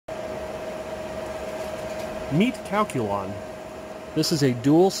Meet Calculon. This is a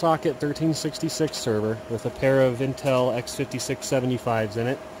dual socket 1366 server with a pair of Intel x5675s in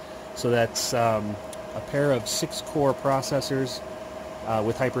it. So that's a pair of 6-core processors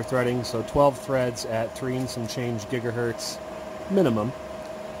with hyperthreading, so 12 threads at 3 and some change gigahertz minimum.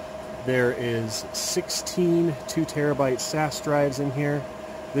 There is 16 2TB SAS drives in here.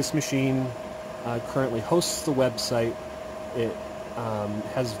 This machine currently hosts the website. It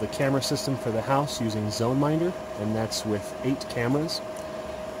has the camera system for the house using ZoneMinder, and that's with 8 cameras,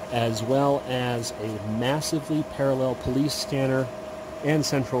 as well as a massively parallel police scanner and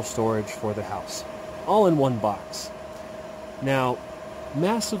central storage for the house, all in one box. Now,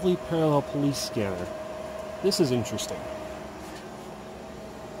 massively parallel police scanner, this is interesting.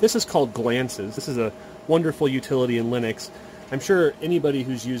 This is called Glances. This is a wonderful utility in Linux. I'm sure anybody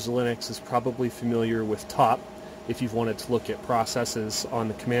who's used Linux is probably familiar with TOP if you've wanted to look at processes on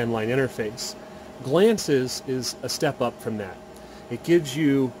the command line interface. Glances is a step up from that. It gives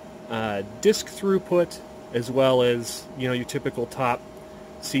you disk throughput as well as, you know, your typical TOP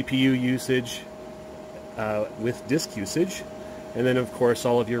CPU usage with disk usage, and then of course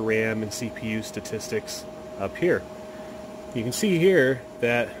all of your RAM and CPU statistics up here. You can see here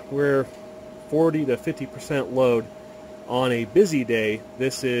that we're 40 to 50% load on a busy day.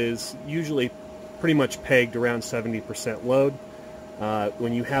 This is usually pretty much pegged around 70% load.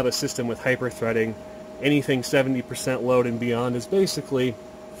 When you have a system with hyperthreading, anything 70% load and beyond is basically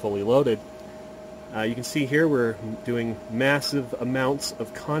fully loaded. You can see here we're doing massive amounts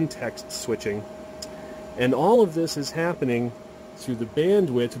of context switching, and all of this is happening through the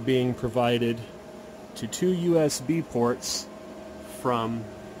bandwidth being provided to 2 USB ports from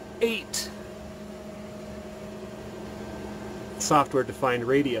 8 software-defined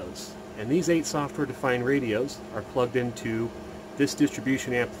radios. And these 8 software-defined radios are plugged into this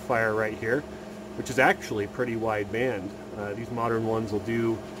distribution amplifier right here, which is actually pretty wide band. These modern ones will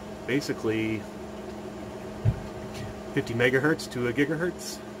do basically 50 megahertz to a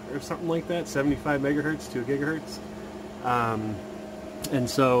gigahertz or something like that, 75 megahertz to a gigahertz. And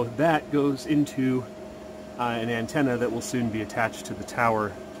so that goes into an antenna that will soon be attached to the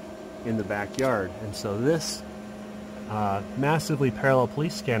tower in the backyard. And so this massively parallel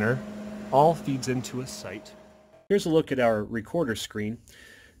police scanner all feeds into a site. Here's a look at our recorder screen.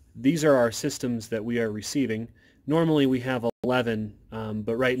 These are our systems that we are receiving. Normally we have 11,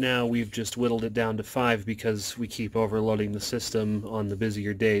 but right now we've just whittled it down to 5 because we keep overloading the system on the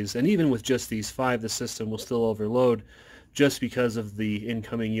busier days. And even with just these 5, the system will still overload just because of the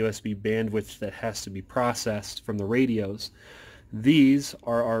incoming USB bandwidth that has to be processed from the radios. These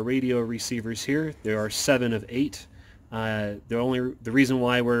are our radio receivers here. There are 7 of 8. The reason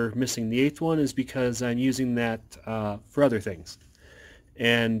why we're missing the 8th one is because I'm using that for other things.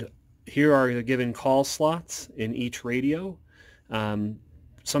 And here are the given call slots in each radio.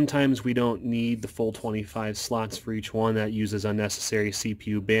 Sometimes we don't need the full 25 slots for each one. That uses unnecessary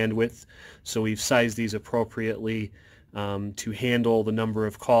CPU bandwidth. So we've sized these appropriately to handle the number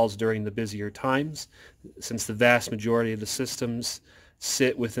of calls during the busier times. Since the vast majority of the systems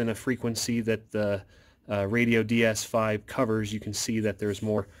sit within a frequency that the radio DS5 covers, you can see that there's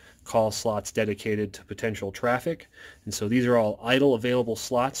more call slots dedicated to potential traffic. And so these are all idle available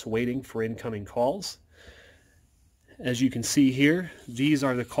slots waiting for incoming calls. As you can see here, these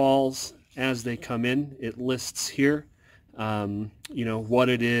are the calls as they come in. It lists here you know, what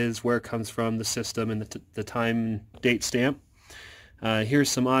it is, where it comes from, the system, and the time date stamp. Here's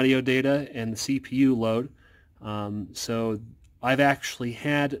some audio data and the CPU load. So I've actually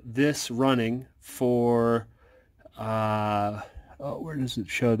had this running for where does it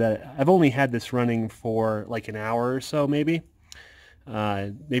show that? I've only had this running for like an hour or so, maybe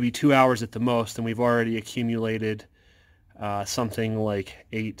 2 hours at the most, and we've already accumulated something like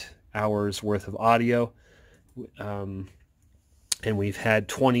 8 hours worth of audio, and we've had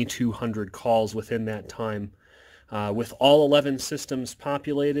 2,200 calls within that time. With all 11 systems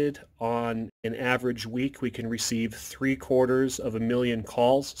populated, on an average week we can receive 750,000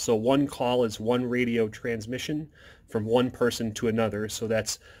 calls. So one call is one radio transmission from one person to another. So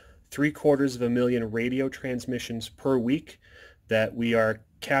that's 750,000 radio transmissions per week that we are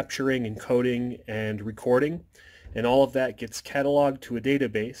capturing, encoding, and recording. And all of that gets cataloged to a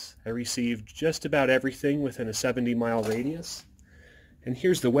database. I receive just about everything within a 70-mile radius. And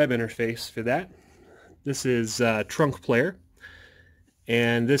here's the web interface for that. This is Trunk Player,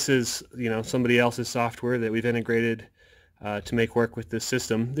 and this is, you know, somebody else's software that we've integrated to make work with this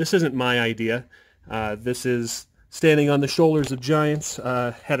system. This isn't my idea. This is standing on the shoulders of giants.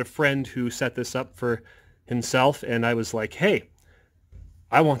 Had a friend who set this up for himself, and I was like, hey,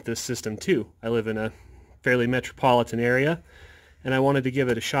 I want this system too. I live in a fairly metropolitan area, and I wanted to give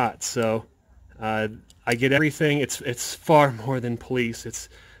it a shot. So I get everything. It's far more than police. It's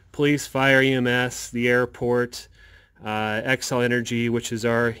police, fire, EMS, the airport, Xcel Energy, which is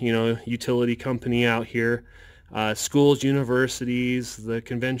our utility company out here, schools, universities, the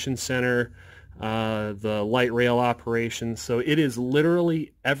convention center, the light rail operations. So it is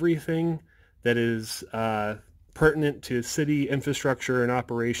literally everything that is pertinent to city infrastructure and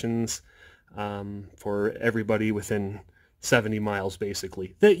operations for everybody within 70 miles,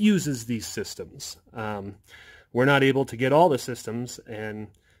 basically, that uses these systems. We're not able to get all the systems, and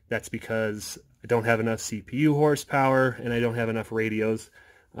that's because I don't have enough CPU horsepower and I don't have enough radios.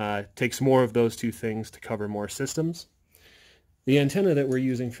 It takes more of those two things to cover more systems. The antenna that we're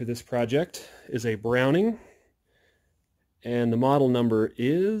using for this project is a Browning, and the model number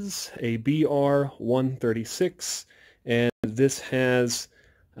is a BR136, and this has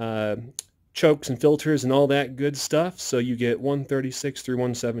chokes and filters and all that good stuff. So you get 136 through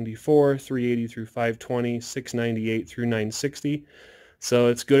 174, 380 through 520, 698 through 960. So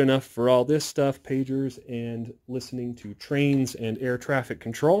it's good enough for all this stuff, pagers and listening to trains and air traffic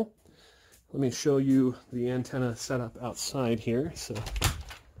control. Let me show you the antenna setup outside here. So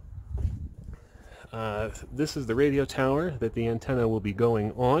this is the radio tower that the antenna will be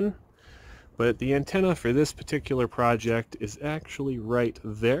going on, but the antenna for this particular project is actually right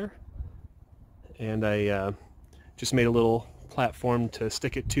there, and I just made a little platform to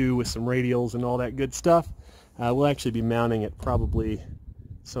stick it to with some radials and all that good stuff. We'll actually be mounting it probably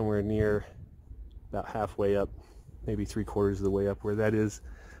somewhere near about halfway up, maybe 3/4 of the way up where that is.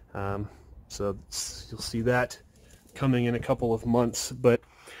 So you'll see that coming in a couple of months. But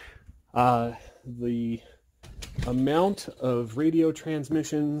the amount of radio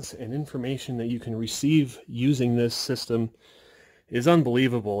transmissions and information that you can receive using this system is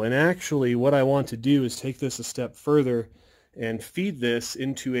unbelievable. And actually what I want to do is take this a step further and feed this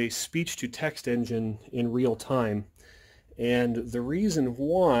into a speech-to-text engine in real time. And the reason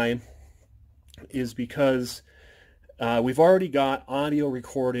why is because we've already got audio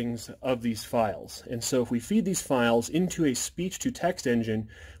recordings of these files. And so if we feed these files into a speech-to-text engine,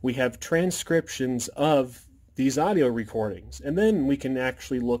 we have transcriptions of these audio recordings. And then we can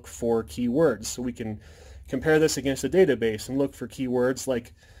actually look for keywords. So we can compare this against a database and look for keywords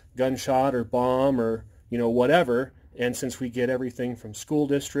like gunshot or bomb or whatever. And since we get everything from school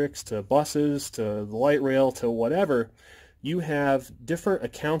districts to buses to the light rail to whatever, you have different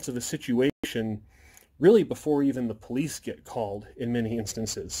accounts of a situation really before even the police get called in many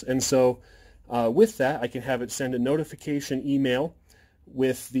instances. And so with that, I can have it send a notification email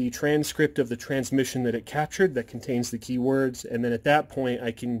with the transcript of the transmission that it captured that contains the keywords, and then at that point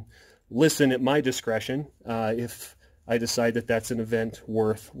I can listen at my discretion if I decide that that's an event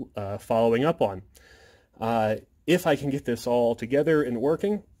worth following up on. If I can get this all together and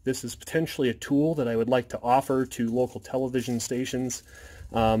working, this is potentially a tool that I would like to offer to local television stations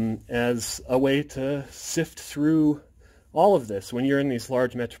as a way to sift through all of this. When you're in these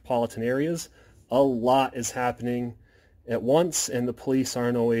large metropolitan areas, a lot is happening at once, and the police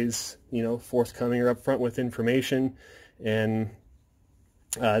aren't always, forthcoming or upfront with information. And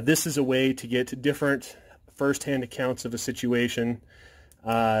this is a way to get different first-hand accounts of a situation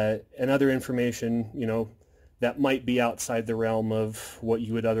and other information, that might be outside the realm of what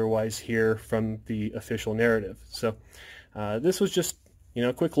you would otherwise hear from the official narrative. So this was just,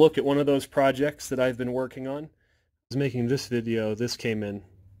 a quick look at one of those projects that I've been working on. I was making this video, this came in.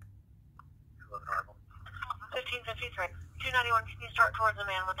 1553. 291, can you start towards a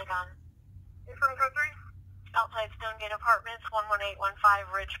man with a gun? From code 3? Outside Stonegate Apartments, 11815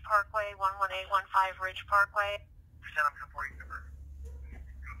 Ridge Parkway, 11815 Ridge Parkway. Percent up to 40 number.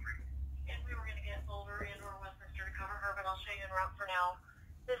 And we were going to get Boulder and or Westminster to cover her, but I'll show you en route for now.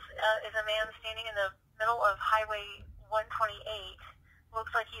 This is a man standing in the middle of Highway 128.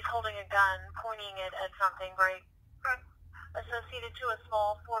 Looks like he's holding a gun, pointing it at something. Great. Associated to a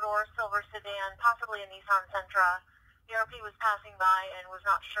small four-door silver sedan, possibly a Nissan Sentra. The RP was passing by and was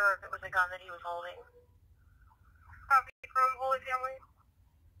not sure if it was a gun that he was holding. Copy from Holy Family.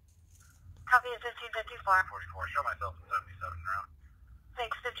 Copy at 1554. 44. Show myself in 77 route.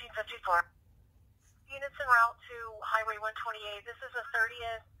 Thanks, 1554. Units en route to Highway 128. This is a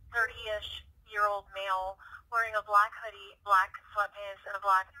 30-ish-year-old male wearing a black hoodie, black sweatpants, and a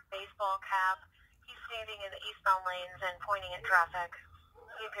black baseball cap. He's standing in the eastbound lanes and pointing at traffic.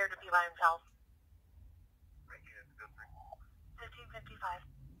 He appeared to be by himself. 1555.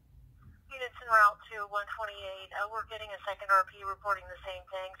 Units en route to 128. We're getting a second RP reporting the same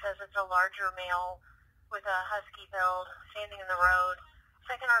thing. Says it's a larger male with a husky build standing in the road.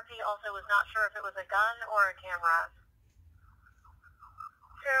 Second RP also was not sure if it was a gun or a camera.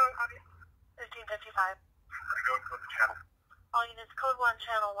 Channel, copy. 1555. Go and code the channel. All units, code 1,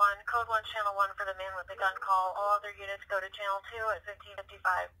 channel 1. Code 1, channel 1 for the man with the gun call. All other units go to channel 2 at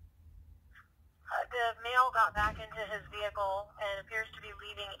 1555. The male got back into his vehicle and appears to be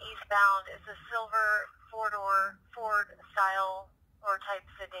leaving eastbound. It's a silver four-door Ford style or type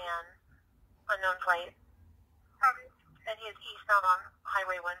sedan, unknown plate. Copy. And he is eastbound on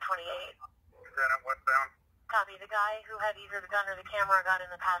Highway 128. Is that on westbound? Copy. The guy who had either the gun or the camera got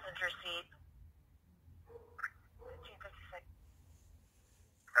in the passenger seat. 1556.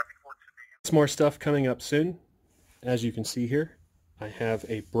 Copy, Ford sedan. Some more stuff coming up soon. As you can see here, I have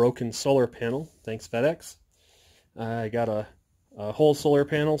a broken solar panel. Thanks, FedEx. I got a whole solar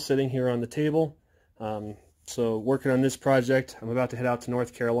panel sitting here on the table. So working on this project, I'm about to head out to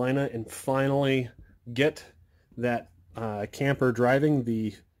North Carolina and finally get that camper driving,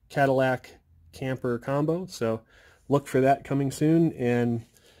 the Cadillac camper combo. So look for that coming soon, and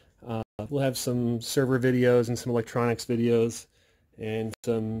we'll have some server videos and some electronics videos and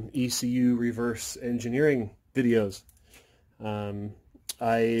some ECU reverse engineering videos.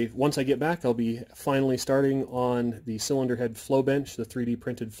 Once I get back, I'll be finally starting on the cylinder head flow bench, the 3D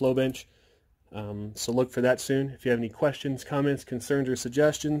printed flow bench. So look for that soon. If you have any questions, comments, concerns, or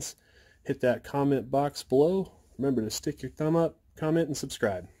suggestions, hit that comment box below. Remember to stick your thumb up, comment, and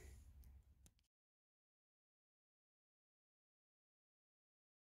subscribe.